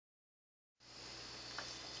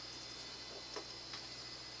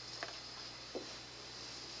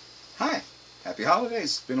Happy holidays.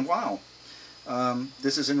 It's been a while.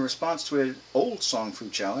 This is in response to an old song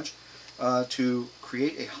food challenge to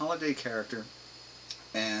create a holiday character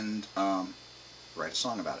and write a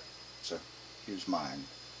song about it. So here's mine.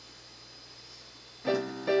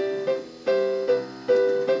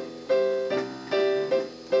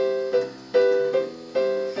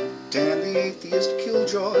 Dan the Atheist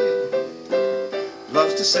Killjoy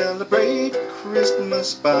loves to celebrate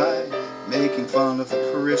Christmas by making fun of the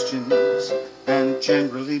Christians and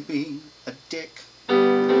generally being a dick.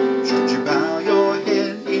 Should you bow your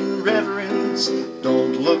head in reverence?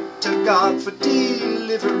 Don't look to God for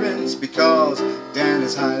deliverance, because Dan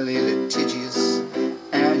is highly litigious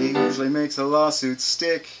and he usually makes the lawsuits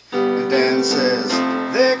stick. And Dan says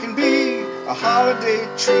there can be a holiday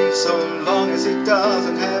tree so long as it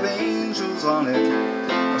doesn't have angels on it,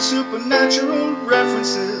 or supernatural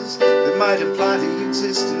references that might imply the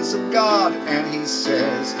existence of God. And he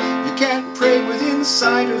says you can't pray within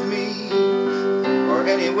sight of me or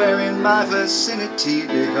anywhere in my vicinity,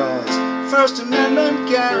 because First Amendment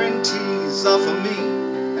guarantees are for me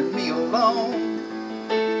and me alone.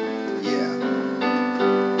 Yeah.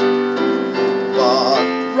 But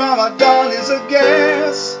Ramadan is a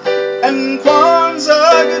gas and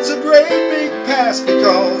Kwanzaa gets a great big pass,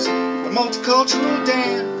 because the multicultural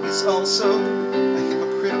Dan is also a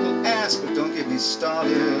hypocritical ass. But don't get me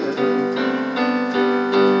started.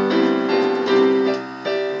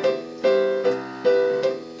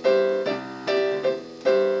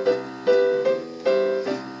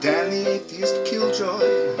 Dan the Atheist Killjoy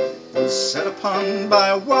was set upon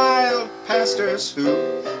by wild pastors who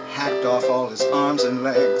hacked off all his arms and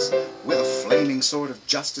legs with a flaming sword of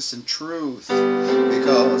justice and truth,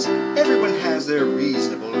 because everyone has their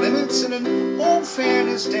reasonable limits, and in all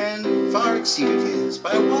fairness Dan far exceeded his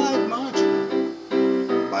by a wide margin,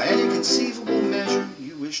 by any conceivable measure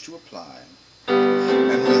you wish to apply.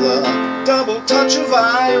 And with a double touch of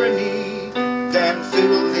irony, Dan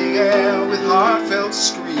filled the air with heartfelt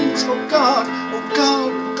screams. Oh God, oh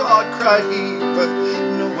God, oh God, cried he, but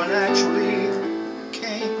no one actually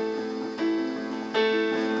came.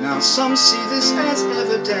 Now some see this as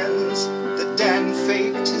evidence that Dan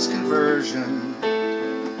faked his conversion.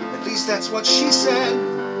 At least that's what she said,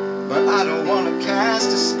 but I don't want to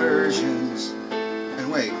cast aspersions. And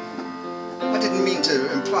wait, I didn't mean to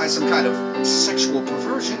imply some kind of sexual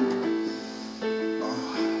perversion.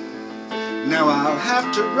 Now I'll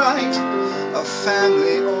have to write a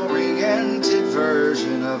family-oriented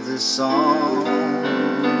version of this song. Now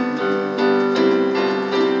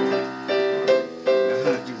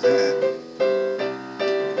how to do that?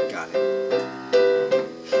 Got it.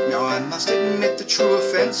 Now I must admit the true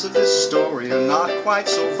offense of this story are not quite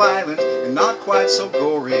so violent and not quite so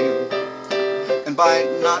gory. And by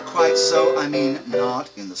not quite so, I mean not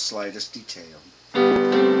in the slightest detail.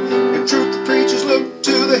 In truth, the preachers looked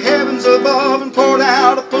to the heavens above and poured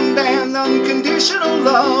out upon Dan unconditional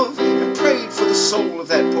love, and prayed for the soul of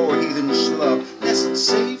that poor heathen schlub, nestled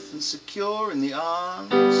safe and secure in the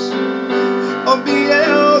arms of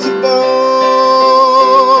Beelzebub.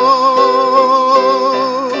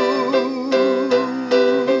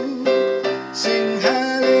 Sing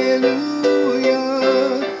hallelujah,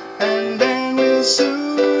 and Dan will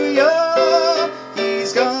sue ya.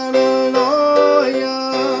 He's got a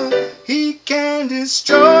lawyer, he can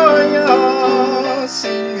destroy ya.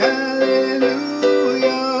 Sing hallelujah,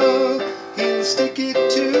 he'll stick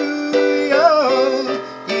it to ya.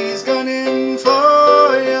 He's gunning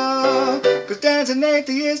for ya, 'cause Dan's an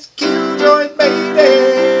atheist killjoy, baby.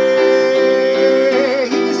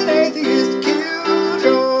 He's an atheist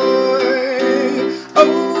killjoy.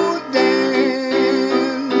 Oh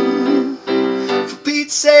Dan, for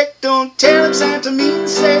Pete's sake, don't tell him Santa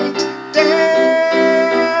means Saint.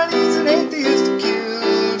 Dan, he's an atheist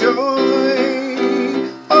killjoy.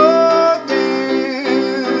 Oh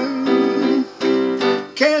Dan,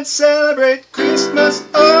 can't celebrate Christmas